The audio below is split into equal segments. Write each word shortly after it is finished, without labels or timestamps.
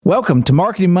Welcome to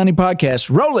Marketing Money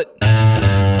Podcast. Roll it.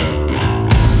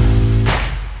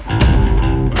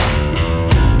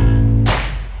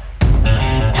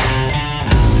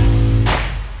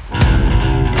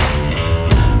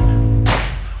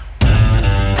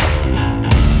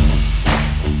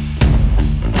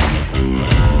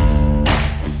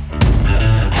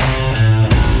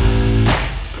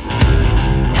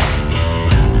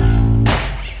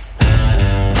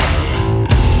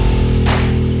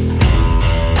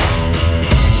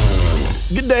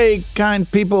 Good day, kind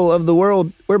people of the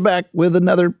world. We're back with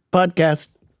another podcast.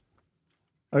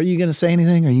 Are you going to say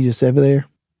anything, or are you just over there?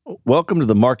 Welcome to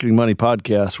the Marketing Money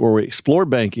Podcast, where we explore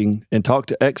banking and talk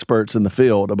to experts in the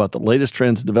field about the latest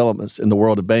trends and developments in the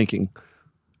world of banking.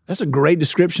 That's a great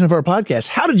description of our podcast.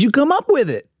 How did you come up with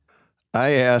it?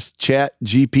 I asked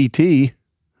ChatGPT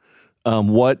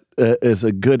what is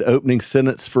a good opening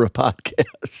sentence for a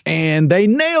podcast. And they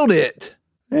nailed it.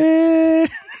 I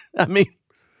mean,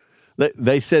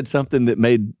 they said something that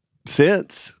made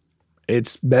sense.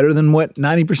 It's better than what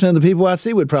 90% of the people I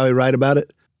see would probably write about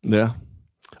it. Yeah.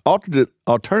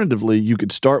 Alternatively, you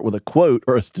could start with a quote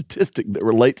or a statistic that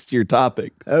relates to your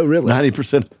topic. Oh, really?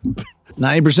 90%.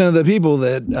 90% of the people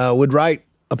that would write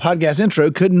a podcast intro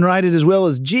couldn't write it as well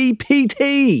as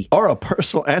GPT. Or a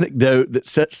personal anecdote that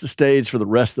sets the stage for the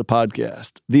rest of the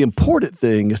podcast. The important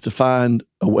thing is to find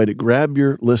a way to grab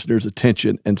your listeners'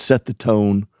 attention and set the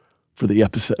tone for the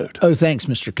episode. Oh, thanks,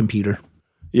 Mr. Computer.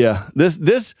 Yeah, this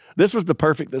was the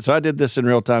perfect. So I did this in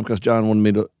real time because John wanted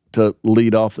me to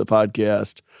lead off the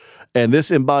podcast, and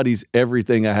this embodies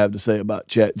everything I have to say about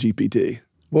ChatGPT.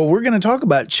 Well, we're going to talk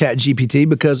about ChatGPT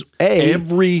because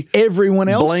everyone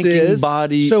else is.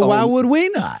 Body so why would we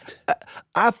not?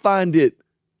 I find it.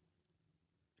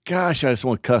 Gosh, I just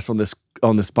want to cuss on this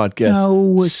podcast.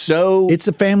 No, so it's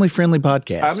a family-friendly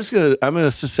podcast. I'm gonna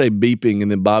just say beeping,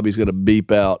 and then Bobby's gonna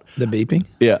beep out the beeping.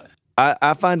 Yeah,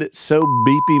 I find it so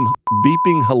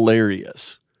beeping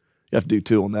hilarious. You have to do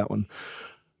two on that one.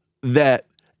 That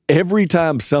every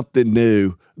time something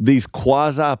new, these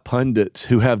quasi pundits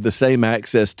who have the same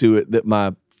access to it that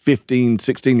my 15,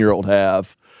 16-year-old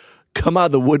have come out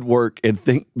of the woodwork and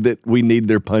think that we need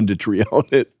their punditry on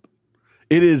it.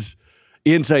 It is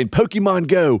insane. Pokemon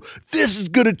Go. This is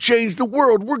going to change the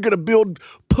world. We're going to build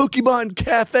Pokemon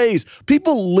cafes.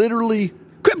 People literally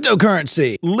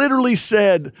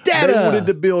said Data. They wanted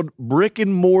to build brick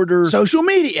and mortar social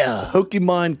media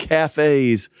Pokemon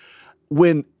cafes.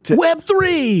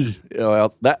 Web3.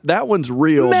 Well, that one's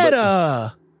real.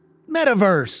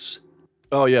 Metaverse.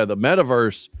 Oh yeah, the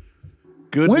metaverse.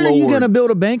 Good Where Lord. are you going to build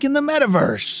a bank in the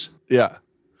metaverse? Yeah.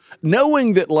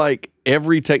 Knowing that like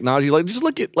every technology, like just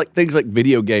look at like things like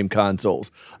video game consoles.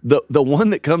 The one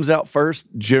that comes out first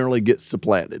generally gets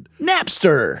supplanted.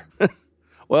 Napster.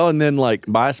 Well, and then like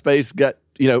MySpace got,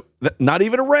 not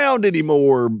even around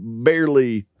anymore,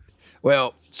 barely.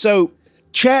 Well, so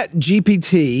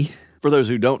ChatGPT, for those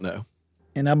who don't know,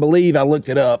 and I believe I looked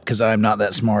it up because I'm not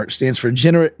that smart, stands for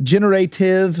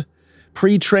Generative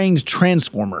Pre-trained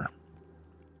Transformer.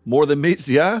 More than meets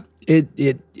the eye?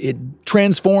 It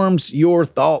transforms your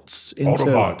thoughts into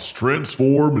Autobots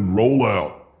transform and roll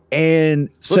out. And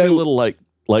so a little give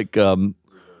me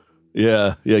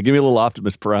a little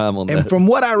Optimus Prime on that. And from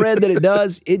what I read that it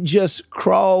does, it just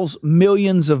crawls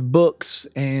millions of books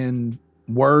and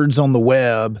words on the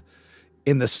web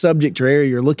in the subject or area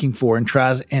you're looking for and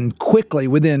tries and quickly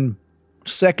within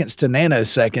seconds to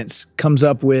nanoseconds comes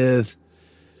up with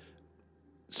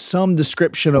some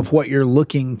description of what you're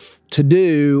looking to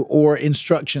do or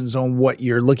instructions on what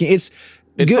you're looking. It's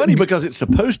funny because it's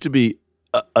supposed to be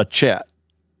a chat.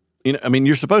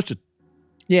 You're supposed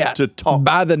to talk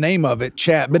by the name of it,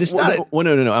 chat, but it's not.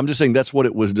 No. I'm just saying that's what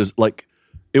it was. Just like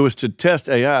it was to test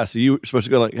AI. So you were supposed to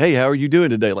go like, "Hey, how are you doing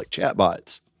today?" Like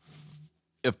chatbots.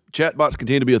 If chatbots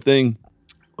continue to be a thing,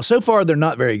 so far they're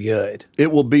not very good.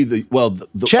 It will be the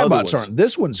chatbots aren't.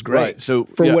 This one's great. Right. So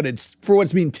what it's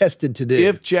being tested to do.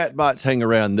 If chatbots hang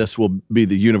around, this will be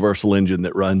the universal engine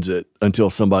that runs it until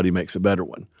somebody makes a better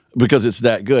one because it's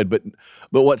that good. But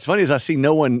what's funny is I see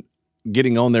no one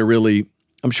getting on there really.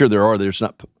 I'm sure there are. They're just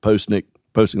not posting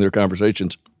their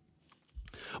conversations,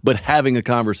 but having a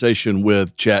conversation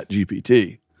with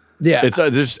ChatGPT. Yeah, it's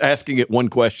just asking it one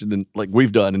question and like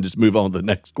we've done, and just move on to the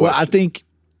next question. Well, I think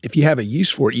if you have a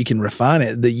use for it, you can refine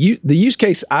it. The use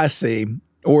case I see,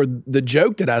 or the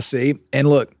joke that I see, and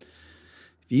look,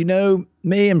 if you know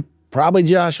me and probably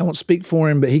Josh, I won't speak for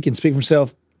him, but he can speak for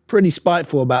himself. Pretty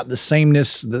spiteful about the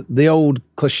sameness, the old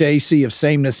cliche of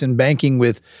sameness in banking,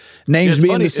 with names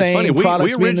being the same,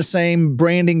 products being the same,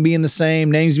 branding being the same,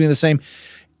 names being the same.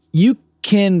 You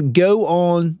can go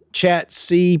on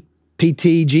ChatGPT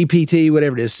PT, GPT,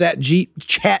 whatever it is, Chat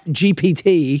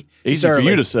GPT. Easy for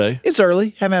you to say. It's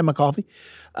early. Haven't had my coffee.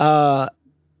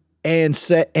 And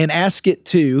ask it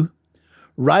to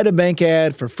write a bank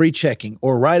ad for free checking,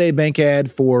 or write a bank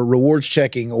ad for rewards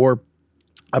checking, or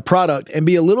a product, and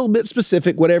be a little bit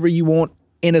specific, whatever you want,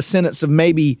 in a sentence of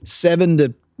maybe 7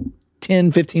 to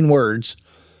 10, 15 words.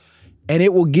 And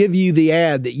it will give you the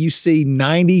ad that you see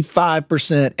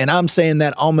 95%, and I'm saying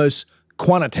that almost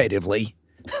quantitatively,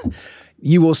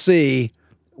 you will see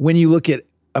when you look at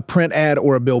a print ad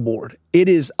or a billboard. It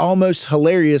is almost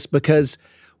hilarious because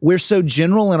we're so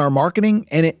general in our marketing,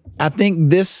 and I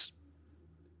think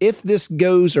if this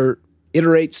goes or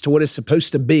iterates to what it's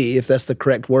supposed to be, if that's the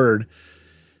correct word,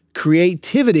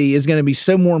 creativity is going to be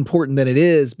so more important than it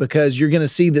is, because you're going to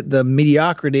see that the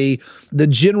mediocrity, the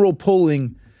general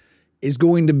pulling, is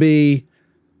going to be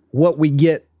what we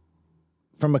get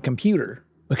from a computer,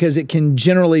 because it can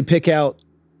generally pick out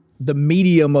the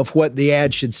medium of what the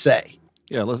ad should say.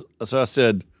 Yeah, so I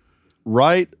said,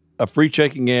 write a free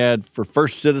checking ad for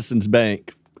First Citizens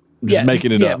Bank. Just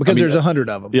making it up. Yeah, because there's 100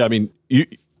 of them. Yeah, I mean,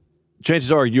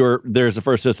 chances are there's a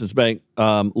First Citizens Bank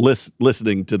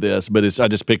listening to this, but I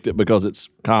just picked it because it's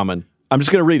common. I'm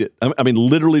just going to read it. I mean,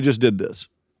 literally just did this.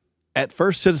 At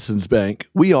First Citizens Bank,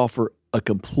 we offer a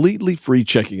completely free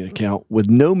checking account with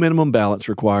no minimum balance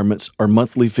requirements or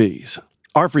monthly fees.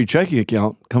 Our free checking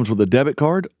account comes with a debit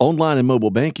card, online and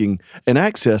mobile banking, and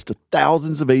access to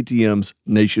thousands of ATMs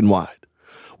nationwide.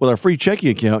 With our free checking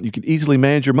account, you can easily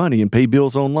manage your money and pay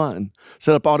bills online,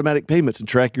 set up automatic payments, and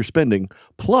track your spending.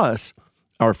 Plus,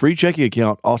 our free checking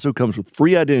account also comes with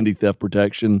free identity theft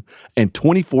protection and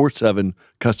 24/7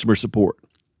 customer support.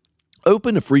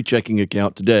 Open a free checking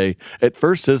account today at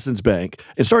First Citizens Bank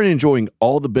and start enjoying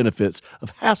all the benefits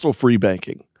of hassle-free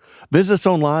banking. Visit us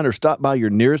online or stop by your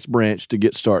nearest branch to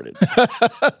get started.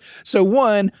 So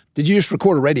one, did you just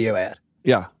record a radio ad?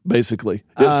 Yeah, basically.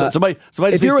 Somebody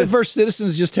if you're with First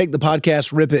Citizens, just take the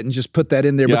podcast, rip it, and just put that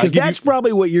in there, because that's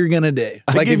probably what you're going to do.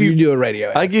 Like if you do a radio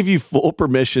ad. I give you full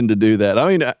permission to do that. I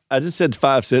mean, I just said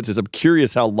 5 sentences. I'm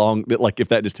curious how long, if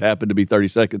that just happened to be 30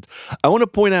 seconds. I want to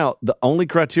point out the only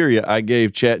criteria I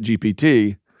gave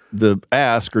ChatGPT, the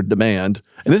ask or demand,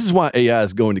 and this is why AI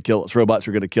is going to kill us. Robots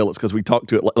are going to kill us, because we talk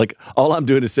to it like all I'm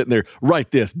doing is sitting there,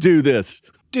 write this, do this.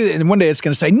 Do that. And one day it's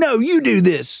going to say, no, you do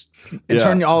this, and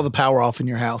turn all the power off in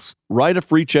your house. Write a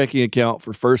free checking account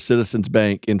for First Citizens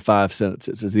Bank in 5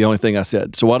 sentences is the only thing I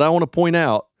said. So what I want to point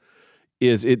out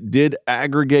is it did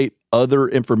aggregate other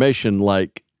information,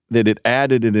 like that it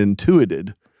added and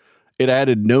intuited. It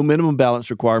added no minimum balance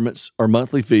requirements or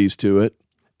monthly fees to it.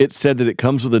 It said that it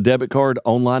comes with a debit card,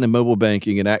 online and mobile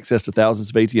banking, and access to thousands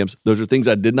of ATMs. Those are things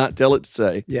I did not tell it to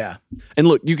say. Yeah. And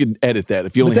look, you can edit that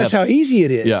if you only have. But that's how easy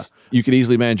it is. Yeah. You can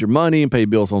easily manage your money and pay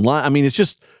bills online. I mean, it's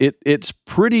just, it's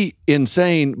pretty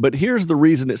insane. But here's the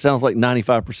reason it sounds like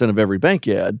 95% of every bank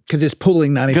ad. Because it's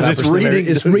pulling 95%. Because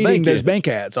it's reading those bank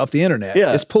ads off the internet.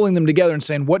 Yeah. It's pulling them together and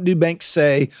saying, what do banks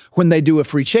say when they do a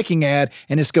free checking ad?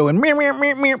 And it's going, meow, meow,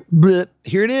 meow, meow, bleh,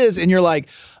 here it is. And you're like,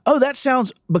 oh, that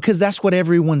sounds, because that's what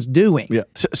everyone's doing. Yeah.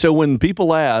 So when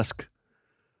people ask,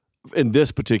 in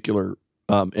this particular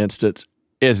instance,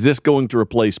 is this going to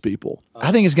replace people?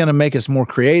 I think it's going to make us more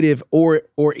creative or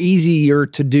easier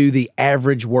to do the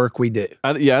average work we do.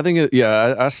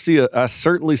 I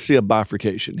certainly see a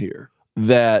bifurcation here,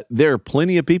 that there are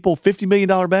plenty of people, $50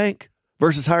 million bank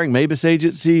versus hiring Mavis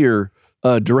Agency or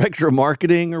director of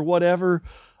marketing or whatever.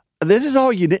 This is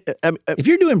all you need. If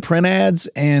you're doing print ads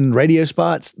and radio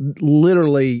spots,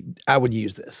 literally, I would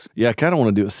use this. Yeah, I kind of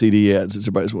want to do a CD ad since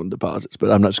everybody's wanting deposits, but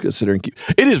I'm not just going to sit here and keep.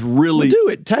 It is really do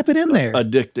it. Type it in there.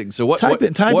 Addicting. So what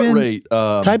rate?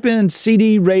 Type in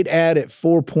CD rate ad at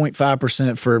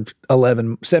 4.5% for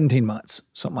 17 months,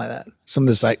 something like that. Some of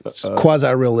this like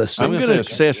quasi-realistic. I'm going to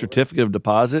say a certificate of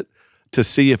deposit to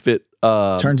see if it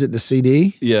turns it to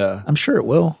CD. Yeah, I'm sure it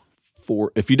will.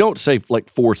 If you don't say like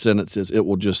 4 sentences, it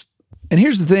will just. And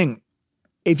here's the thing.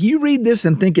 If you read this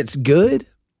and think it's good,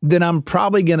 then I'm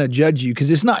probably going to judge you, because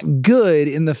it's not good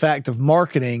in the fact of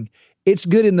marketing. It's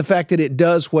good in the fact that it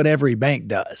does what every bank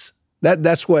does.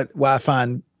 That's why I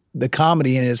find the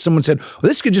comedy in it. Someone said, well,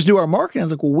 this could just do our marketing. I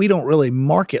was like, well, we don't really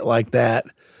market like that,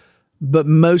 but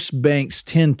most banks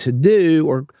tend to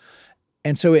do.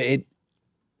 And so it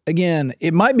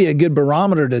might be a good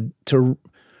barometer to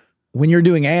when you're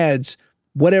doing ads,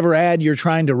 whatever ad you're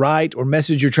trying to write or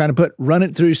message you're trying to put, run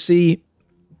it through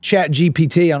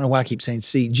ChatGPT. I don't know why I keep saying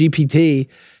GPT.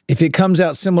 If it comes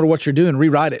out similar to what you're doing,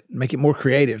 rewrite it, make it more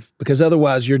creative, because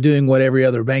otherwise you're doing what every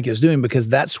other bank is doing, because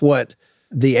that's what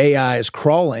the AI is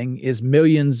crawling, is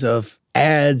millions of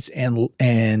ads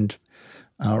and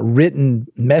written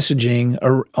messaging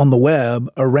on the web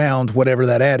around whatever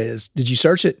that ad is. Did you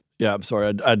search it? Yeah, I'm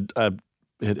sorry. I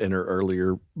hit enter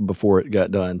earlier before it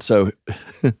got done. So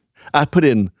I put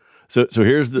in, so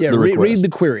here's the request. Read the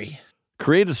query.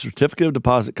 Create a certificate of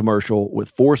deposit commercial with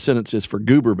 4 sentences for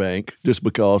Goober Bank, just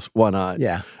because, why not?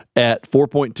 Yeah. At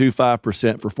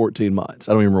 4.25% for 14 months.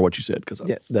 I don't even remember what you said.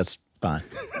 Yeah, that's fine.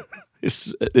 It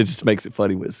just makes it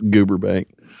funny with Goober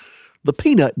Bank. The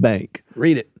Peanut Bank.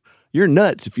 Read it. You're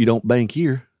nuts if you don't bank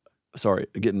here. Sorry,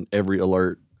 getting every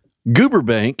alert. Goober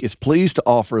Bank is pleased to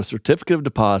offer a certificate of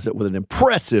deposit with an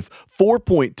impressive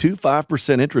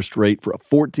 4.25% interest rate for a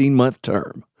 14-month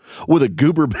term. With a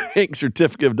Goober Bank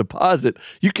certificate of deposit,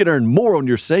 you can earn more on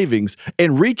your savings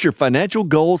and reach your financial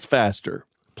goals faster.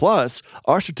 Plus,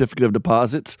 our certificate of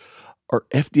deposits are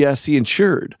FDIC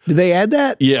insured. Did they add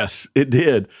that? Yes, it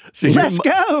did. So Let's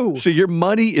go. So your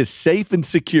money is safe and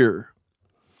secure.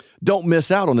 Don't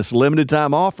miss out on this limited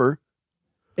time offer.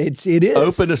 It is.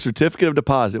 Open a certificate of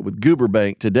deposit with Goober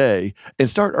Bank today and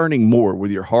start earning more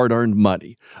with your hard-earned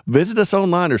money. Visit us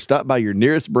online or stop by your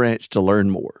nearest branch to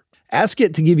learn more. Ask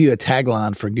it to give you a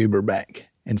tagline for Goober Bank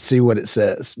and see what it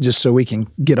says, just so we can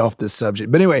get off this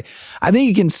subject. But anyway, I think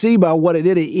you can see by what it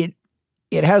did,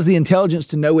 it has the intelligence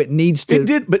to know it needs to. It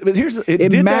did, but here's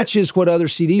it matches what other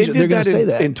CDs are. They're going to say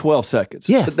that in 12 seconds.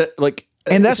 Yeah,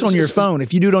 and that's on your it's phone.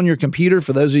 If you do it on your computer,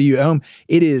 for those of you at home,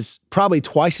 it is probably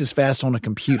twice as fast on a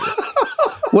computer.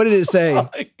 What did it say?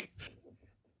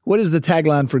 What is the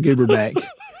tagline for Goober Bank?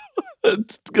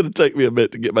 It's going to take me a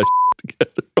minute to get my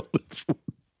together on this one.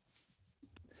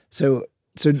 So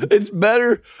it's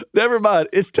better. Never mind.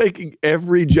 It's taking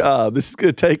every job. This is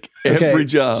going to take every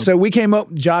job. So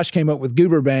Josh came up with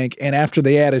Goober Bank, and after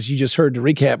the ad, as you just heard to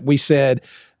recap,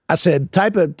 I said,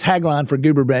 type a tagline for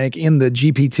Goober Bank in the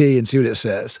GPT and see what it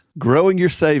says. Growing your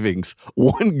savings,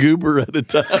 one goober at a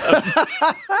time.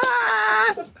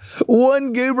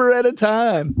 One goober at a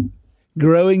time.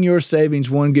 Growing your savings,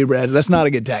 one goober at a time. That's not a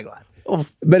good tagline.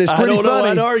 But it's pretty funny.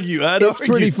 I'd argue. It's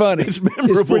pretty funny. It's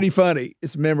memorable. It's pretty funny.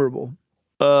 It's memorable.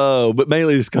 Oh, but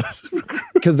mainly just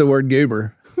because the word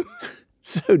goober.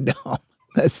 So dumb.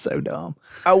 That's so dumb.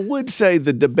 I would say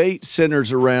the debate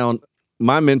centers around,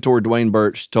 my mentor, Dwayne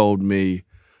Birch, told me,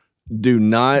 do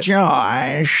not.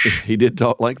 Josh. He did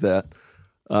talk like that.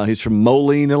 He's from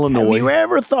Moline, Illinois. Have you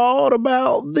ever thought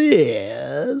about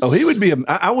this? Oh, he would be.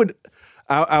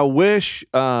 I wish,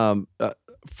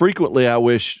 frequently, I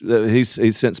wish that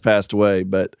he's since passed away,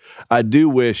 but I do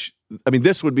wish,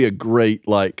 this would be a great,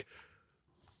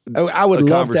 I would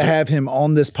love to have him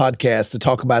on this podcast to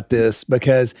talk about this,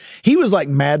 because he was like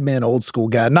Mad Men, old school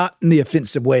guy, not in the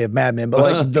offensive way of Mad Men,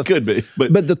 but could be,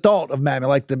 but the thought of Mad Men,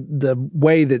 like the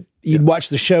way that you'd watch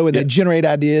the show and they generate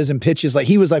ideas and pitches. Like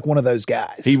he was like one of those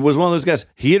guys. He was one of those guys.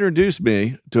 He introduced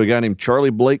me to a guy named Charlie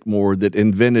Blakemore that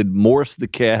invented Morris the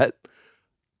Cat,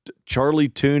 Charlie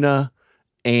Tuna,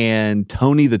 and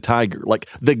Tony the Tiger. Like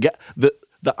the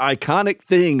iconic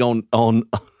thing on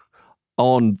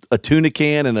a tuna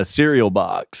can and a cereal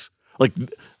box. Like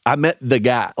I met the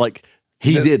guy. Like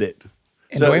he did it.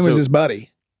 And Dwayne was his buddy.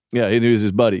 Yeah, he was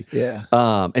his buddy. Yeah.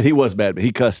 And he was bad, but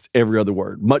he cussed every other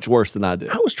word, much worse than I did.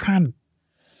 I was trying to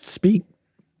speak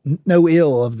no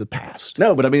ill of the past.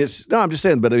 No, but I'm just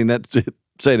saying, that's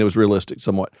saying it was realistic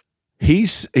somewhat. He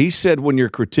said when you're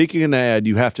critiquing an ad,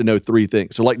 you have to know 3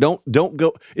 things. So don't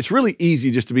go, it's really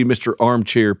easy just to be Mr.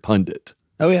 Armchair Pundit.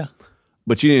 Oh yeah.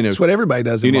 But you need to know. That's what everybody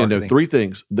does in marketing. You need to know 3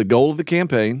 things: the goal of the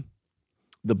campaign,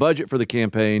 the budget for the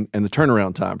campaign, and the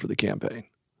turnaround time for the campaign,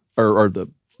 or the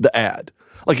ad.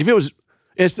 Like if it was,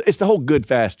 it's the whole good,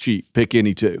 fast, cheap. Pick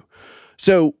any 2.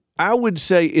 So I would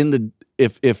say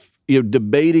if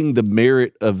debating the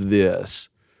merit of this,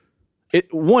 it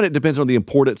depends on the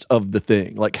importance of the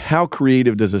thing. Like how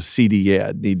creative does a CD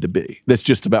ad need to be? That's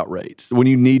just about rates. When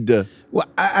you need to. Well,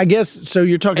 I guess so.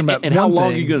 You're talking about and how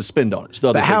long are you going to spend on it?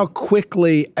 But how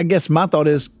quickly? I guess my thought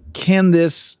is, can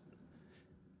this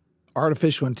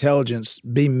artificial intelligence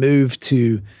be moved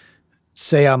to,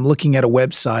 say, I'm looking at a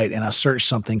website and I search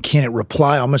something? Can it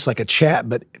reply almost like a chat,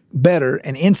 but better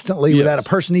and instantly without a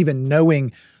person even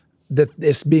knowing that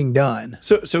it's being done?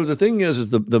 So the thing is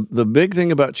the big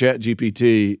thing about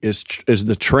ChatGPT is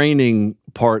the training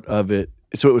part of it.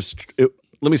 So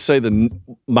let me say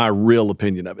my real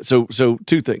opinion of it. So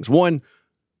 2 things. One,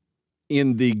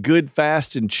 in the good,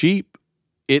 fast, and cheap,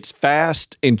 it's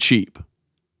fast and cheap.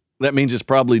 That means it's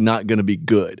probably not going to be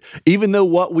good. Even though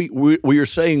what we are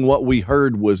saying what we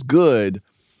heard was good,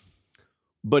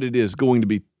 but it is going to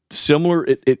be similar.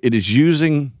 It is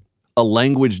using a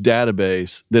language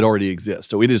database that already exists.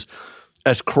 So it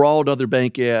has crawled other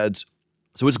bank ads,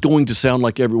 So it's going to sound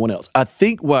like everyone else. I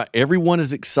think why everyone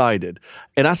is excited,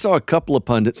 and I saw a couple of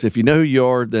pundits, if you know who you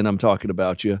are, then I'm talking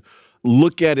about you,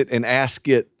 look at it and ask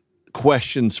it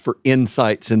questions for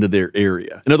insights into their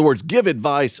area. In other words, give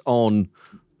advice on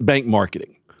bank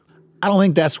marketing. I don't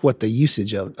think that's what the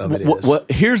usage of it is. Well,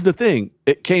 here's the thing.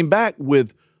 It came back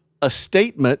with a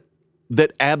statement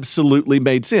that absolutely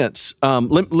made sense.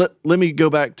 Let me go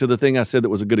back to the thing I said that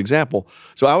was a good example.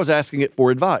 So I was asking it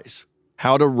for advice.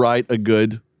 How to write a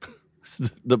good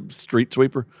the street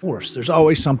sweeper. Of course, there's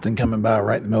always something coming by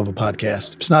right in the middle of a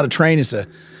podcast. It's not a train, it's a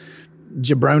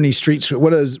jabroni street sweeper.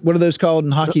 What are those called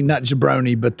in hockey? Not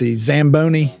jabroni, but the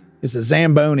Zamboni. It's a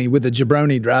Zamboni with a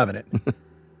jabroni driving it.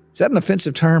 Is that an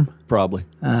offensive term? Probably.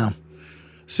 Oh.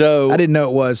 So I didn't know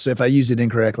it was, so if I used it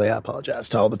incorrectly, I apologize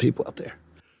to all the people out there.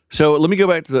 So let me go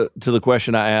back to the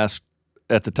question I asked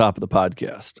at the top of the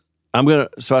podcast.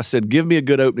 So I said, give me a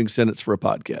good opening sentence for a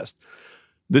podcast.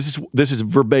 This is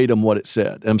verbatim what it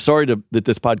said. And I'm sorry that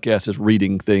this podcast is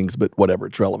reading things, but whatever,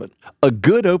 it's relevant. A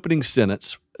good opening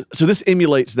sentence. So this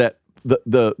emulates that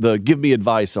the give me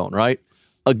advice on, right?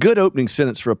 A good opening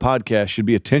sentence for a podcast should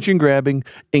be attention-grabbing,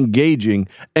 engaging,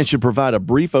 and should provide a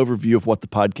brief overview of what the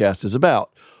podcast is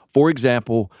about. For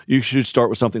example, you should start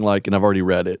with something like, and I've already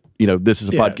read it, this is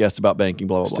a podcast about banking,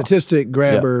 blah, blah, blah. Statistic,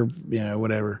 grabber,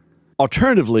 whatever.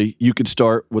 Alternatively, you could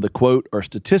start with a quote or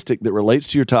statistic that relates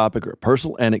to your topic or a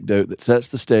personal anecdote that sets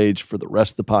the stage for the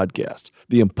rest of the podcast.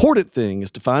 The important thing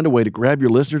is to find a way to grab your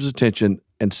listeners' attention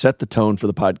and set the tone for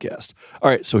the podcast. All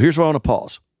right, so here's where I want to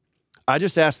pause. I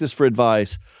just asked this for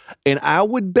advice, and I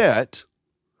would bet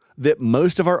that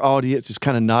most of our audience is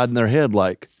kind of nodding their head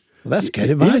like, well, that's good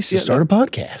advice to start a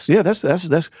podcast. Yeah,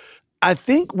 that's. I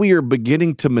think we are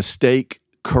beginning to mistake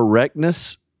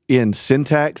correctness in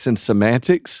syntax and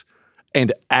semantics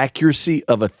and accuracy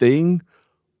of a thing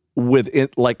with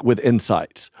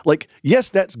insights. Like, yes,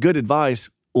 that's good advice.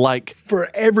 Like for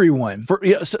everyone. So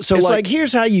it's like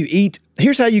here's how you eat.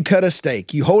 Here's how you cut a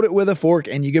steak. You hold it with a fork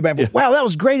and you go back. Wow, that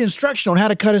was great instruction on how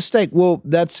to cut a steak. Well,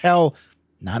 that's how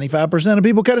 95% of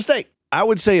people cut a steak. I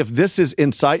would say if this is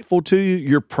insightful to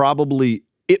you,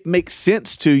 it makes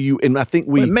sense to you. And I think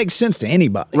it makes sense to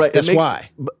anybody. Right. That's why.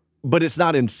 But it's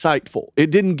not insightful.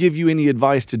 It didn't give you any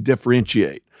advice to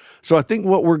differentiate. So I think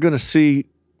what we're going to see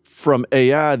from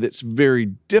AI that's very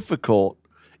difficult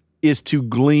is to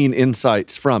glean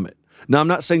insights from it. Now, I'm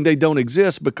not saying they don't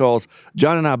exist because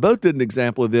John and I both did an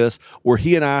example of this where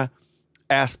he and I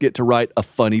asked it to write a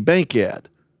funny bank ad.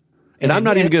 And I'm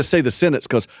not even going to say the sentence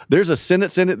because there's a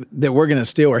sentence in it that we're going to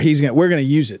steal or we're going to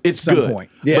use it at some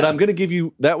point. Yeah. But I'm going to give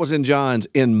you, that was in John's.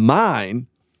 In mine,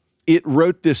 it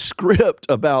wrote this script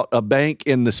about a bank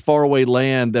in this faraway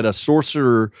land that a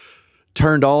sorcerer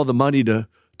turned all the money to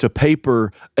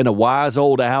paper and a wise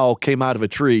old owl came out of a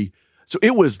tree. So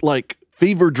it was like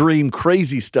fever dream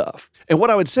crazy stuff. And what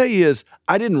I would say is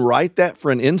I didn't write that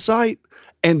for an insight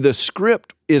and the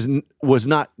script was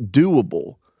not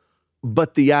doable.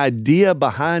 But the idea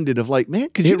behind it of like, man,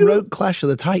 you wrote Clash of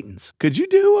the Titans. Could you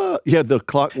do the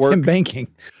clockwork in banking?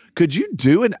 Could you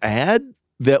do an ad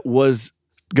that was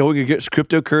going against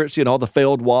cryptocurrency and all the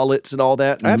failed wallets and all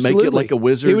that and Absolutely. Make it like a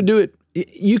wizard? He would do it.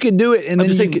 You could do it, and I'm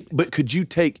then saying, but could you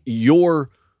take your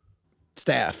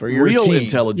staff or your real team.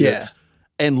 intelligence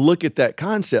and look at that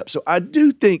concept? So I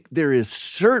do think there is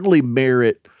certainly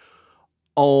merit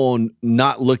on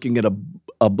not looking at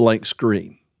a blank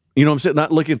screen. You know what I'm saying?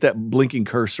 Not looking at that blinking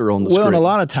cursor on the screen. Well, and a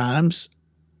lot of times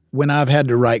when I've had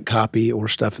to write copy or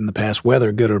stuff in the past,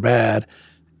 whether good or bad,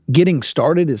 getting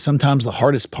started is sometimes the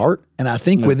hardest part. And I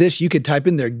think with this, you could type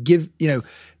in there,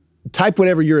 type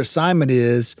whatever your assignment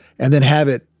is and then have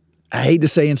it. I hate to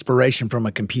say inspiration from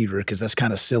a computer because that's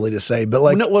kind of silly to say, but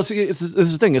like. See, this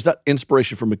is the thing. It's not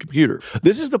inspiration from a computer.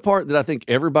 This is the part that I think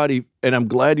everybody, and I'm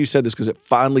glad you said this because it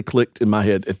finally clicked in my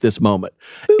head at this moment.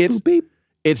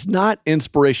 It's not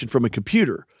inspiration from a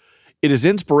computer. It is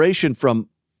inspiration from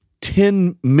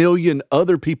 10 million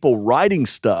other people writing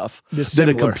stuff that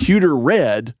a computer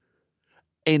read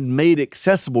and made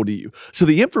accessible to you. So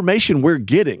the information we're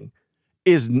getting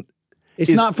is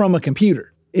not from a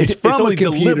computer. It's from a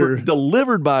computer.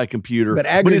 Delivered by a computer, but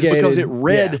it's because it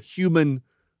read human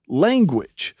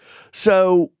language.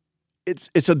 So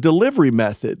it's a delivery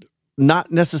method,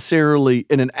 not necessarily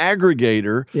an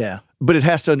aggregator. Yeah. But it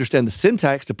has to understand the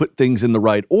syntax to put things in the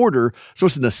right order. So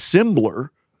it's an assembler.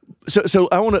 So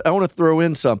I want to throw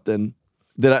in something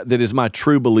that is my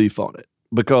true belief on it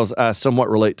because I somewhat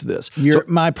relate to this.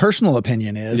 My personal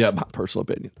opinion is. Yeah, my personal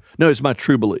opinion. No, it's my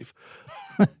true belief.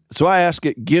 So I ask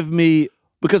it,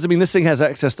 because this thing has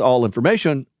access to all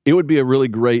information. It would be a really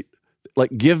great,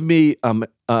 give me,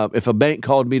 if a bank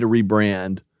called me to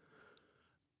rebrand,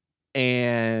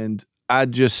 and I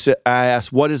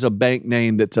asked, what is a bank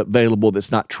name that's available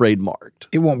that's not trademarked?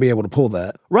 It won't be able to pull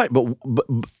that. Right,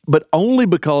 but only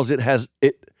because it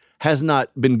has not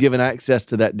been given access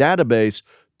to that database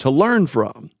to learn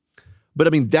from. But I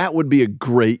mean, that would be a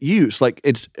great use. Like,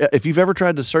 it's if you've ever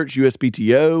tried to search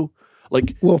USPTO,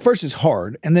 like, well, first it's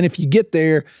hard, and then if you get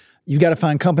there, you got to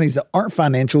find companies that aren't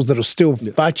financials that'll still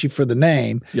fight you for the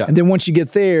name. Yeah. And then once you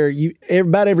get there,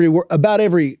 about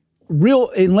every real,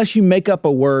 unless you make up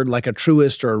a word like a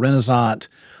Truist or a Renaissance.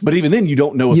 But even then, you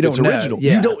don't know if it's original.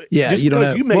 Yeah. You don't. Yeah. Just you don't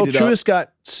because know. you made well, it Truist up.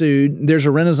 got sued. There's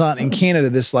a Renaissance in Canada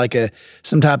that's like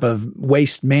some type of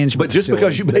waste management. But just facility.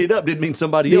 because you made it up didn't mean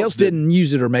somebody else didn't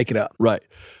use it or make it up. Right.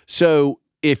 So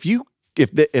if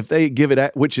they give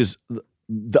it, which is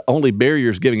the only barrier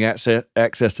is giving access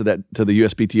to the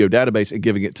USPTO database and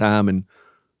giving it time and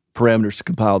parameters to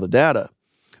compile the data.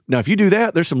 Now, if you do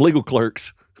that, there's some legal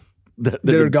clerks that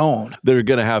are gone. That are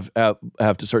going to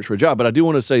have to search for a job. But I do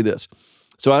want to say this.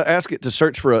 So I ask it to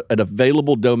search for an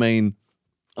available domain,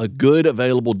 a good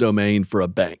available domain for a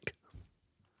bank.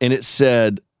 And it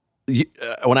said,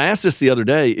 when I asked this the other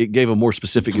day, it gave a more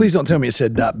specific. Please don't tell me it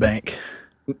said .bank,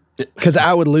 because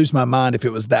I would lose my mind if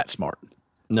it was that smart.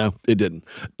 No, it didn't.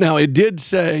 Now, it did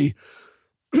say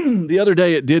the other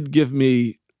day, it did give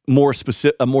me a more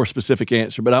specific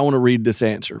answer, but I want to read this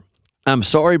answer. I'm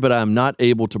sorry, but I'm not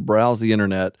able to browse the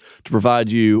internet to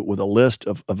provide you with a list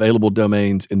of available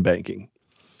domains in banking.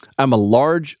 I'm a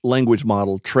large language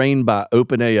model trained by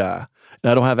OpenAI,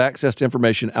 and I don't have access to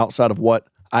information outside of what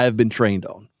I have been trained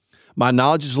on. My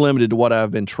knowledge is limited to what I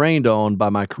have been trained on by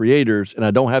my creators, and I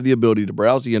don't have the ability to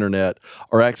browse the internet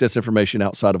or access information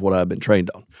outside of what I've been trained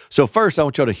on. So first, I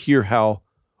want y'all to hear how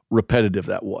repetitive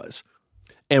that was.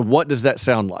 And what does that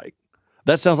sound like?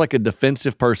 That sounds like a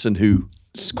defensive person who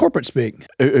It's corporate speak.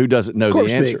 doesn't know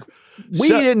the answer. We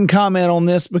didn't comment on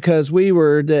this because we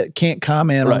can't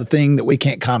comment on the thing that we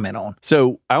can't comment on.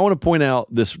 So I want to point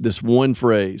out this one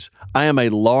phrase. I am a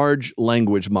large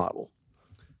language model.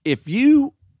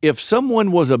 If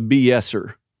someone was a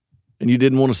BSer and you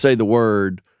didn't want to say the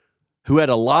word, who had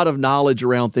a lot of knowledge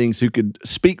around things, who could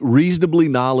speak reasonably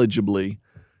knowledgeably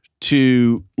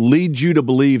to lead you to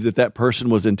believe that person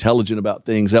was intelligent about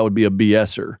things, that would be a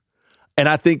BSer. And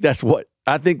I think that's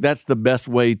the best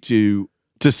way to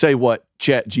say what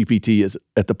ChatGPT is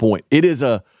at the point. It is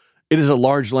a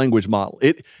large language model.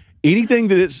 Anything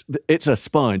that it's a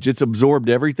sponge. It's absorbed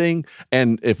everything.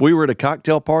 And if we were at a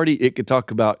cocktail party, it could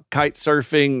talk about kite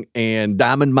surfing and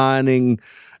diamond mining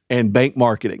and bank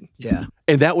marketing. Yeah.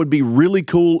 And that would be really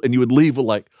cool. And you would leave with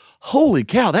like, holy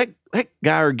cow, that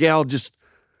guy or gal just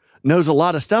knows a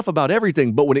lot of stuff about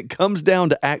everything. But when it comes down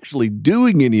to actually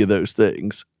doing any of those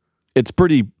things, it's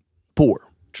pretty poor.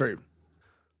 True.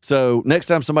 So next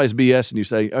time somebody's BS and you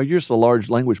say, oh, you're just a large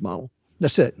language model.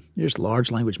 That's it. You're just a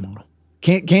large language model.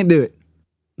 Can't do it.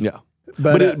 Yeah.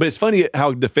 But it's funny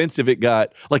how defensive it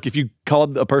got. Like if you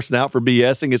called a person out for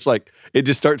BSing, it's like it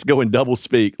just starts going double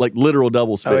speak, like literal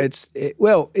double speak. It's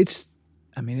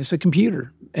a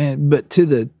computer. But to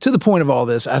the point of all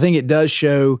this, I think it does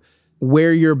show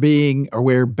where you're being, or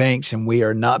where banks and we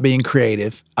are not being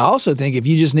creative. I also think if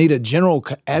you just need a general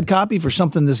ad copy for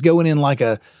something that's going in like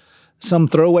some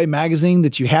throwaway magazine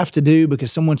that you have to do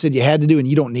because someone said you had to do, and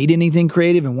you don't need anything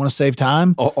creative and want to save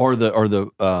time, or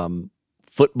the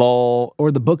football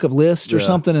or the book of lists or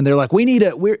something, and they're like, we need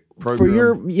program. For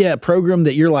your program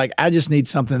that you're like, I just need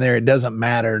something there. It doesn't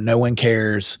matter. No one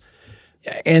cares.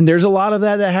 And there's a lot of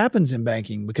that happens in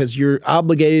banking because you're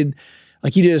obligated.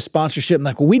 Like you did a sponsorship and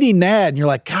like, well, we need an ad. And you're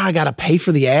like, God, I got to pay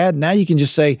for the ad. Now you can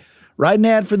just say, write an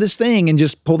ad for this thing and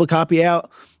just pull the copy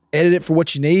out, edit it for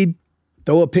what you need,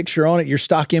 throw a picture on it, your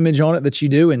stock image on it that you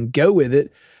do, and go with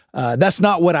it. That's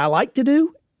not what I like to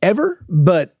do ever,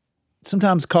 but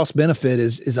sometimes cost benefit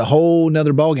is a whole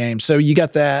nother ballgame. So you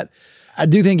got that. I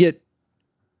do think it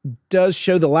does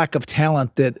show the lack of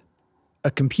talent that a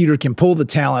computer can pull the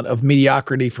talent of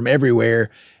mediocrity from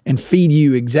everywhere and feed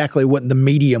you exactly what the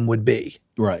medium would be.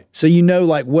 Right. So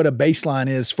like what a baseline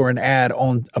is for an ad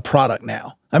on a product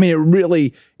now. I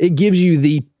mean, it gives you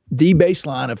the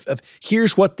baseline of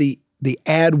here's what the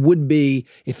ad would be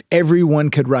if everyone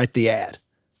could write the ad.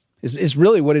 It's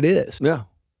really what it is. Yeah.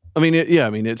 I mean,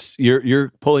 it's you're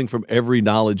pulling from every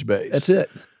knowledge base. That's it.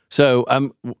 So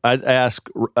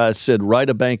I said,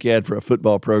 write a bank ad for a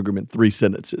football program in 3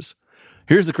 sentences.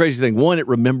 Here's the crazy thing. One, it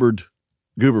remembered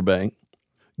Goober Bank.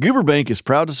 Goober Bank is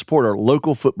proud to support our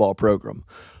local football program.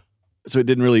 So it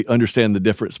didn't really understand the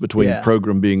difference between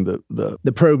program being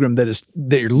the program that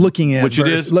you're looking at, which it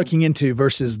is looking into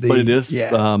versus the. But it is. Yeah.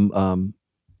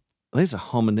 I think it's a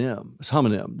homonym. It's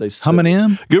homonym.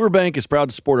 Homonym? Goober Bank is proud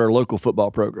to support our local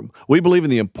football program. We believe in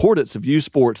the importance of youth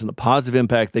sports and the positive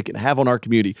impact they can have on our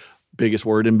community. Biggest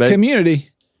word in banking.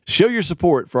 Community. Show your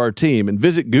support for our team and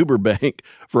visit Goober Bank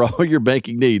for all your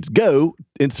banking needs. Go,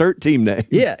 insert team name.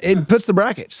 Yeah, it puts the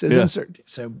brackets. Says Yeah. insert.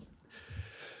 So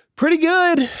pretty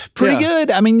good. Pretty Yeah.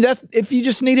 good. I mean, that's if you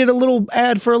just needed a little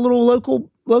ad for a little local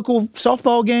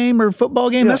softball game or football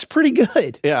game, that's pretty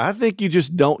good. Yeah, I think you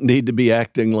just don't need to be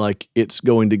acting like it's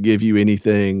going to give you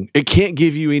anything. It can't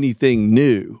give you anything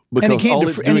new because And it can't all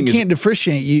it's doing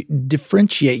is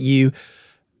differentiate you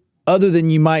other than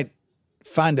you might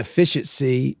find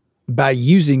efficiency by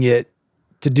using it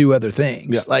to do other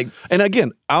things. Yeah. Like, and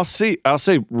again, I'll say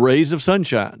Rays of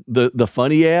Sunshine, the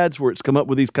funny ads where it's come up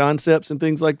with these concepts and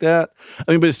things like that.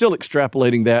 I mean, but it's still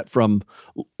extrapolating that from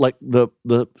like the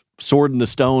Sword and the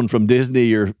Stone from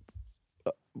Disney or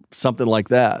something like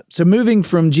that. so moving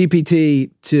from GPT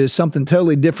to something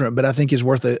totally different, but I think is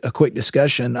worth a quick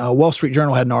discussion. Wall Street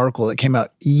Journal had an article that came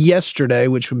out yesterday,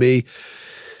 which would be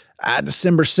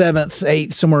December 7th,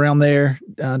 8th, somewhere around there,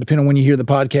 depending on when you hear the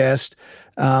podcast,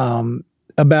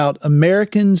 about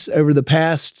Americans over the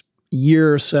past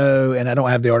year or so, and I don't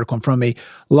have the article in front of me,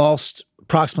 lost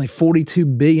approximately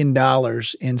 $42 billion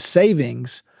in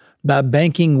savings by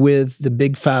banking with the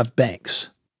big five banks.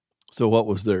 So what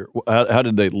was their? How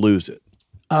did they lose it?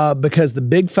 Because the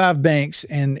big five banks,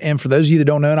 and for those of you that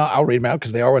don't know, and I'll read them out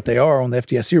because they are what they are on the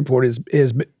FDIC report, is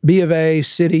B of A,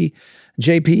 Citi,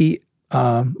 JP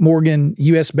Morgan,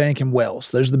 U.S. Bank, and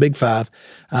Wells. Those are the big five.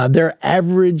 Their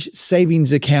average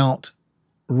savings account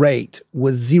rate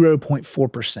was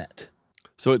 0.4%.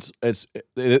 So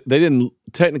they didn't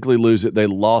technically lose it; they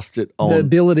lost it on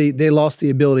They lost the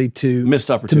ability to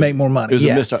missed opportunity to make more money. It was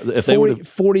a missed opportunity. If they would have,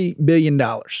 $40 billion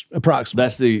approximately.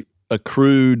 that's the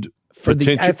accrued for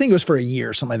potential. I think it was for a year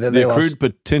or something like that. the They accrued lost.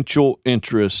 potential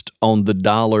interest on the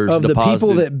dollars Of the deposited.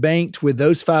 people that banked with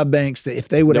those five banks, that if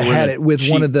they would have That were had in a it with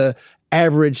one cheap- of the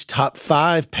average top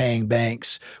five paying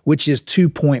banks, which is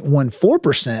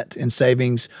 2.14% in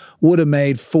savings, would have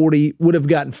gotten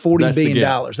 $40 That's the billion.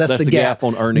 gap. That's the gap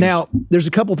on earnings. Now, there's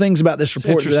a couple things about this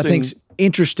report that I think's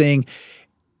interesting.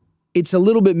 It's a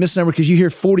little bit misnumbered because you hear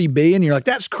 40 billion, you're like,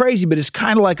 that's crazy, but it's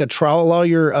kind of like a trial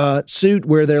lawyer suit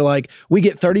where they're like, we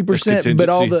get 30%,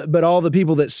 but all the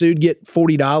people that sued get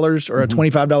 $40 or a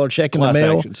 $25 check in the Class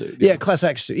mail. action suit, Yeah, class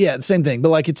action suit. Yeah, the same thing. But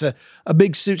like it's a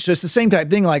big suit. So it's the same type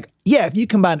thing. Like, yeah, if you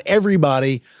combine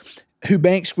everybody who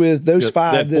banks with those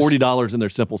five, that $40 in their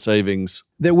simple savings,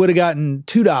 that would have gotten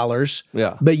 $2.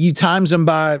 Yeah. But you times them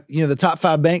by, the top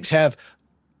five banks have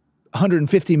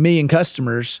 150 million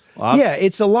customers. Yeah,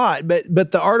 it's a lot.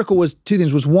 But the article was two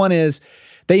things. One is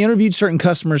they interviewed certain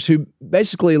customers who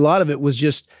basically a lot of it was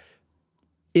just,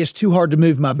 it's too hard to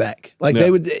move my bank. Like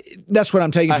that's what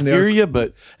I'm taking from the article. I hear you,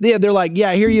 but Yeah, they're like, yeah,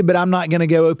 I hear you, but I'm not going to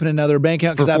go open another bank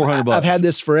account because For $400 I've had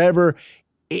this forever.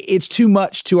 It's too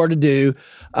much, too hard to do.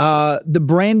 The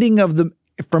branding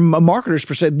from a marketer's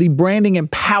perspective, the branding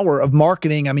and power of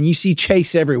marketing. I mean, you see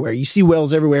Chase everywhere. You see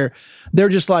Wells everywhere. They're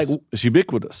just like, it's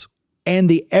ubiquitous. and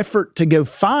the effort to go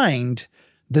find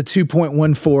the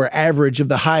 2.14 average of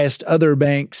the highest other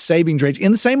banks' savings rates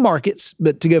in the same markets,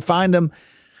 but to go find them.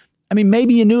 I mean,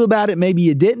 maybe you knew about it, maybe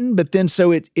you didn't, but then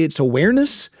so it's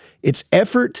awareness, it's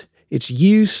effort, it's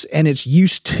use, and it's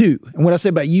used to. And what I say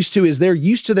about used to is they're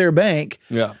used to their bank.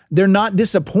 Yeah. They're not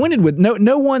disappointed with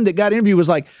no one that got interviewed was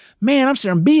like, man, I'm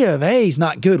saying B of A is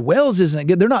not good. Wells isn't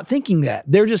good. They're not thinking that.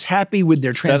 They're just happy with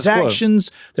their Status quo.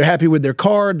 transactions. They're happy with their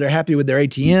card. They're happy with their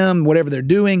ATM, whatever they're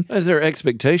doing. As their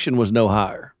expectation was no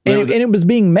higher. And it was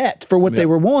being met for what they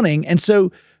were wanting. And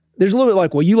so there's a little bit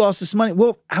like, well, you lost this money.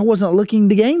 Well, I wasn't looking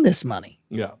to gain this money.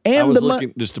 Yeah. And I was the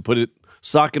looking just to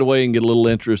sock it away and get a little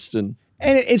interest. And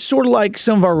it's sort of like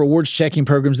some of our rewards checking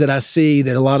programs that I see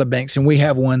that a lot of banks, and we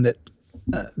have one that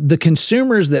the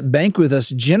consumers that bank with us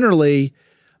generally,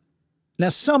 now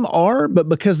some are, but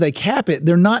because they cap it,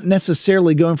 they're not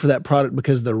necessarily going for that product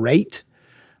because of the rate.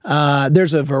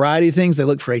 There's a variety of things. They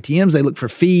look for ATMs, they look for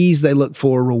fees, they look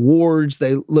for rewards,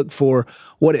 they look for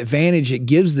what advantage it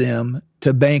gives them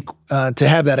to bank, to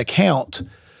have that account.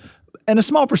 And a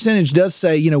small percentage does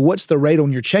say, what's the rate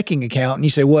on your checking account? And you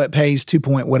say, well, it pays 2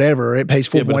 point whatever, or it pays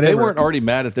 4 but point if they whatever. weren't already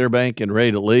mad at their bank and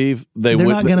ready to leave, they're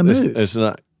not gonna move. It's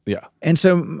not, yeah. And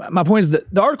so my point is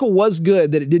that the article was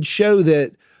good, that it did show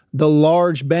that the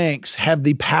large banks have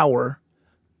the power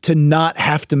to not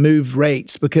have to move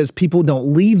rates because people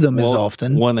don't leave them as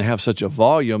often. One, they have such a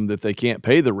volume that they can't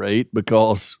pay the rate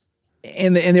because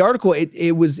In the article,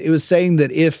 it was saying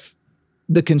that if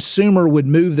the consumer would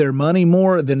move their money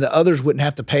more, then the others wouldn't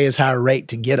have to pay as high a rate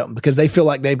to get them because they feel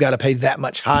like they've got to pay that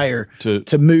much higher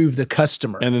to move the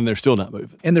customer. And then they're still not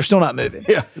moving.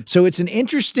 Yeah. So it's an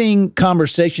interesting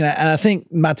conversation. And I think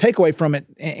my takeaway from it,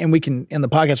 and we can end the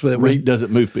podcast with it. Rate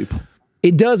doesn't move people.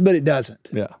 It does, but it doesn't.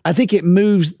 Yeah. I think it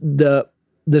moves the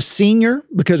senior,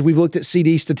 because we've looked at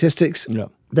CD statistics. Yeah.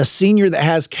 The senior that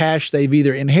has cash they've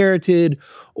either inherited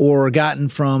or gotten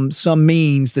from some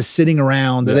means that's sitting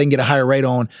around that they can get a higher rate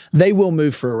on, they will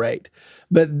move for a rate.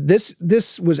 But this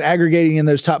was aggregating in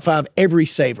those top 5 every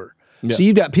saver. Yeah. So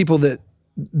you've got people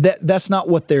that's not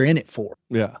what they're in it for.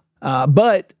 Yeah.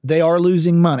 But they are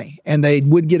losing money, and they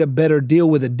would get a better deal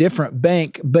with a different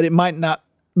bank, but it might not.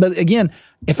 But again,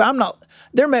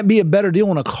 there might be a better deal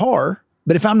on a car,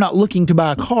 but if I'm not looking to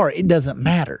buy a car, it doesn't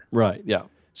matter. Right. Yeah.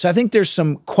 So I think there's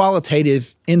some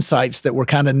qualitative insights that were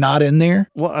kind of not in there.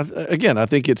 Well, I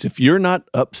think it's if you're not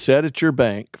upset at your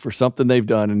bank for something they've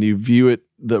done and you view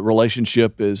the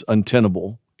relationship is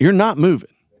untenable, you're not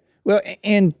moving. Well,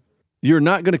 and you're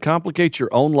not going to complicate your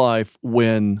own life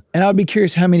when. And I'd be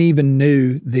curious how many even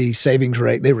knew the savings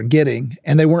rate they were getting,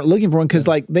 and they weren't looking for one because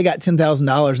like they got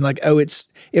 $10,000 and like, oh,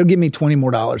 it'll give me $20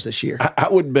 more this year. I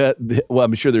would bet. Well,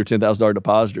 I'm sure there are $10,000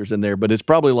 depositors in there, but it's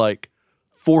probably like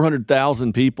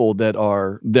 400,000 people that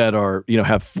are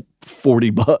have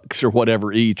 $40 or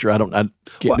whatever each, or I can't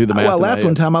do the math. Well, I laughed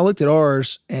one time. I looked at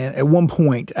ours, and at one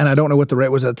point, and I don't know what the rate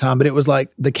was at the time, but it was like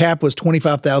the cap was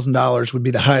 $25,000 would be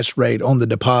the highest rate on the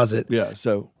deposit. Yeah.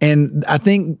 So, and I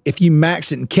think if you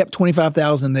maxed it and kept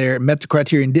 $25,000 there, met the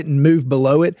criteria, and didn't move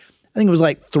below it, I think it was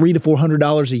like $300 to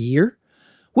 $400 a year,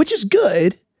 which is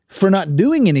good for not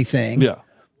doing anything. Yeah.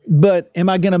 But am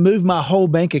I going to move my whole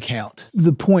bank account?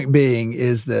 The point being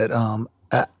is that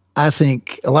I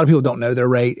think a lot of people don't know their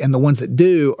rate, and the ones that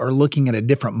do are looking at a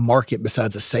different market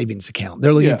besides a savings account.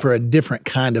 They're looking for a different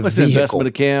kind of vehicle. An investment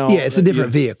account. Yeah, it's a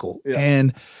different vehicle. Yeah.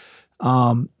 And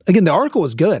again, the article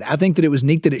was good. I think that it was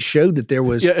neat that it showed that there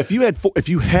was. Yeah, if you had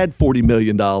 $40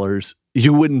 million,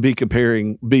 you wouldn't be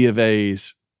comparing B of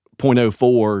A's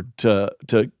 0.04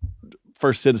 to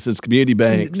First Citizens Community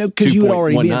Banks. No, because you would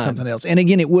already be in something else. And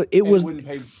again, it was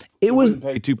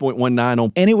 2.19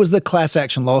 on, and it was the class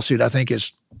action lawsuit. I think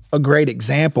is a great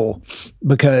example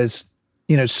because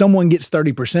someone gets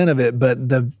 30% of it, but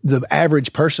the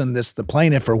average person that's the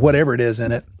plaintiff or whatever it is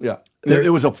in it. Yeah,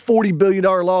 it was a $40 billion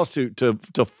lawsuit to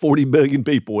 40 billion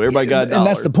people. Everybody got $1. And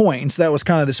that's the point. And so that was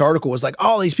kind of this article was like,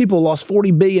 all these people lost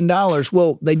 $40 billion.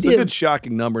 Well, they did. It's a good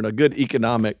shocking number and a good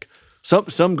economic.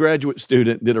 Some graduate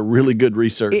student did a really good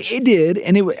research. It did,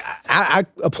 and I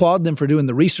applaud them for doing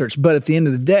the research. But at the end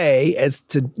of the day, as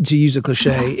to use a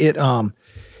cliche, it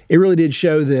really did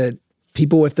show that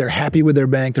people, if they're happy with their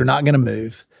bank, they're not going to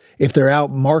move. If you're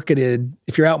out marketing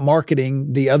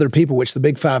the other people, which the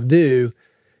Big Five do,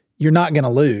 you're not going to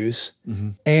lose. Mm-hmm.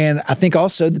 And I think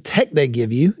also the tech they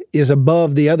give you is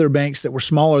above the other banks that were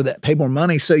smaller that pay more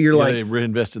money. So you're like, they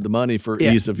reinvested the money for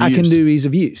ease of use. I can do ease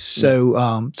of use.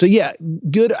 So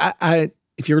good.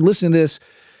 If you're listening to this,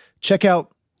 check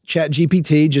out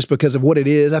ChatGPT just because of what it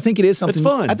is. I think it is something. It's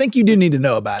fun. I think you do need to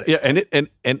know about it. Yeah,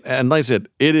 and like I said,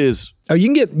 it is. Oh,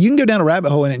 you can go down a rabbit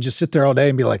hole in it and just sit there all day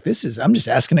and be like, I'm just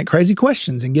asking it crazy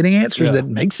questions and getting answers that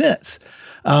make sense.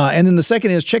 And then the second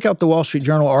is check out the Wall Street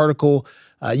Journal article.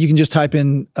 You can just type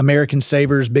in American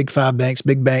Savers, Big Five Banks,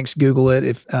 Big Banks, Google it.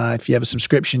 If you have a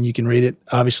subscription, you can read it,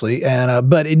 obviously. And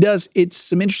but it's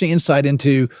some interesting insight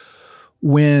into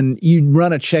when you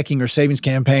run a checking or savings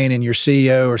campaign and your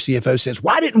CEO or CFO says,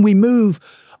 why didn't we move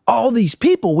all these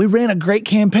people? We ran a great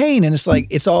campaign. And it's like,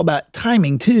 it's all about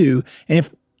timing too. And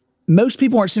if most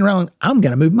people aren't sitting around, I'm going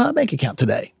to move my bank account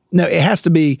today. No, it has to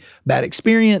be bad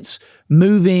experience,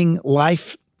 moving,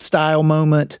 lifestyle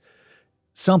moment.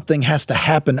 Something has to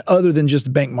happen other than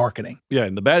just bank marketing. Yeah,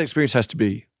 and the bad experience has to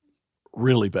be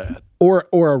really bad. Or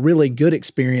a really good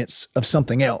experience of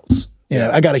something else.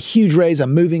 I got a huge raise.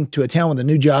 I'm moving to a town with a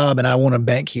new job, and I want to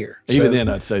bank here. Even then,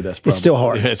 I'd say that's probably. It's still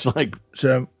hard. Yeah, it's like.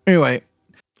 So anyway.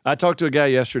 I talked to a guy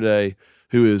yesterday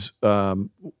who is,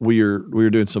 we were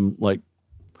doing some like,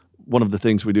 one of the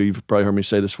things we do, you've probably heard me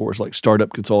say this before, is like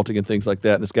startup consulting and things like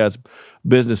that. And this guy's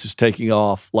business is taking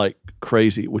off like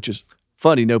crazy, which is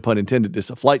funny, no pun intended. It's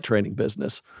a flight training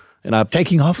business. And I'm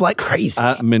taking off like crazy.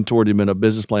 I mentored him in a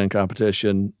business plan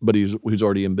competition, but he's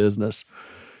already in business.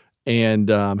 And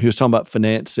he was talking about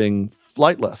financing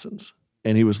flight lessons.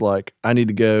 And he was like, I need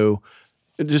to go,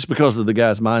 just because of the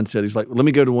guy's mindset, he's like, let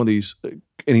me go to one of these,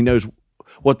 and he knows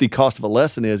what the cost of a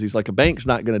lesson is. He's like, a bank's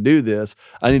not going to do this.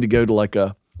 I need to go to like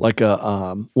a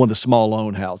one of the small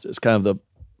loan houses, kind of the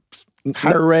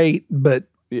higher rate, but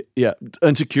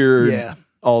unsecured,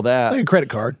 all that. Like a credit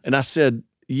card. And I said,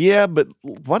 Yeah, but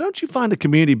why don't you find a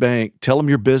community bank, tell them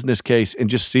your business case, and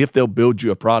just see if they'll build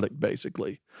you a product,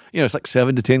 basically. It's like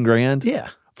 $7 to $10 grand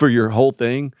Yeah. for your whole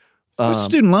thing. Well,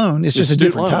 student loan. It's just a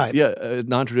different type. Yeah, a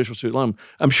non-traditional student loan.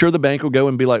 I'm sure the bank will go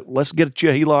and be like, let's get you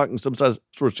a HELOC and some sort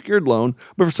of secured loan.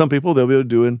 But for some people, they'll be able to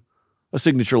do a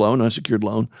signature loan, unsecured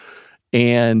loan.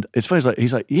 And it's funny.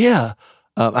 He's like, yeah,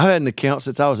 I've had an account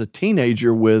since I was a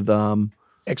teenager with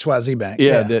XYZ Bank.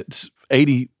 Yeah, that's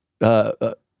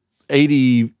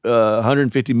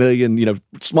 150 million,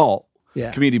 small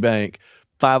community bank,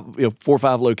 4 or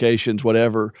 5 locations,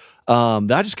 whatever.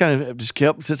 That I just kind of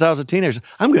kept since I was a teenager.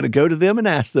 I'm going to go to them and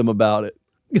ask them about it.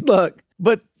 Good luck.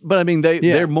 But I mean,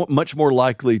 they're much more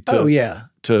likely to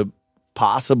to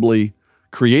possibly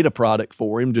create a product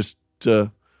for him just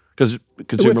to because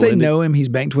if they know him, he's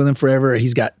banked with him forever.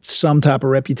 He's got some type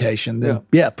of reputation. Then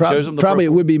probably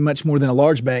it would be much more than a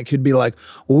large bank who'd be like,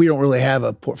 well, we don't really have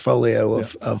a portfolio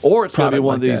of or it's going to be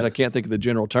one like of these. that. I can't think of the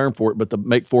general term for it, but the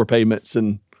make 4 payments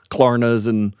and Klarnas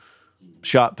and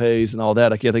Shop Pays and all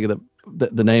that. I can't think of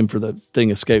the name for the thing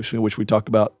escapes me, which we talked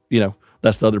about.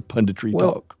 That's the other punditry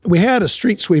talk. We had a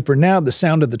street sweeper. Now the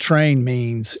sound of the train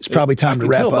means it's probably time to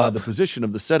wrap up. By up. the position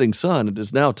of the setting sun, it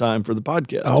is now time for the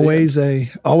podcast. Always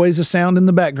a sound in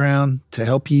the background to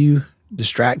help you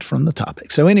distract from the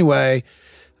topic. So anyway,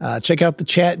 check out the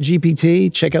Chat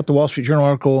GPT. Check out the Wall Street Journal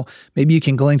article. Maybe you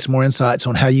can glean some more insights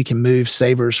on how you can move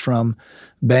savers from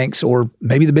banks, or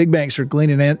maybe the big banks are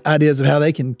gleaning ideas of how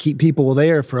they can keep people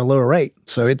there for a lower rate.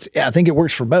 So I think it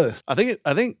works for both. I think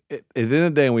at the end of the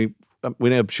day, we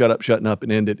end up shutting up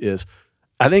and end it is,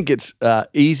 I think it's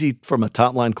easy from a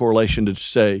top line correlation to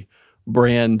say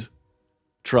brand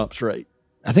trumps rate.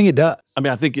 I think it does. I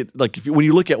mean, I think it when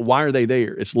you look at why are they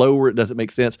there, it's lower. It doesn't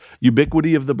make sense.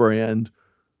 Ubiquity of the brand,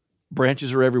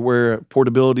 branches are everywhere.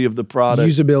 Portability of the product,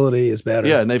 usability is better.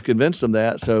 Yeah, and they've convinced them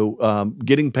that. So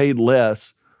getting paid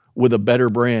less with a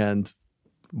better brand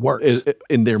works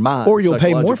in their mind. Or you'll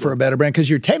pay more for a better brand because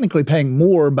you're technically paying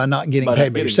more by not getting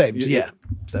paid by your savings. Yeah.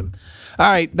 So,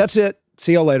 all right, that's it.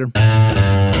 See y'all later.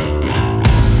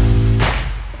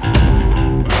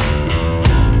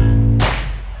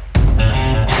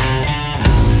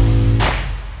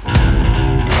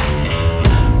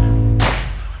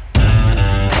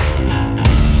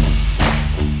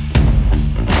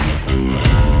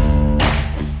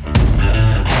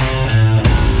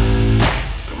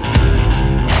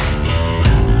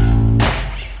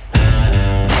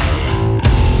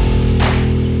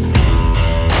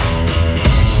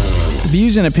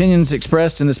 Views and opinions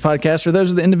expressed in this podcast are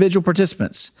those of the individual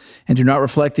participants and do not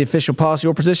reflect the official policy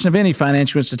or position of any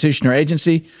financial institution or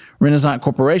agency, Renaissance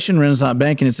Corporation, Renaissance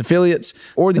Bank and its affiliates,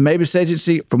 or the Mabus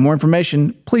Agency. For more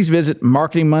information, please visit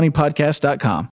marketingmoneypodcast.com.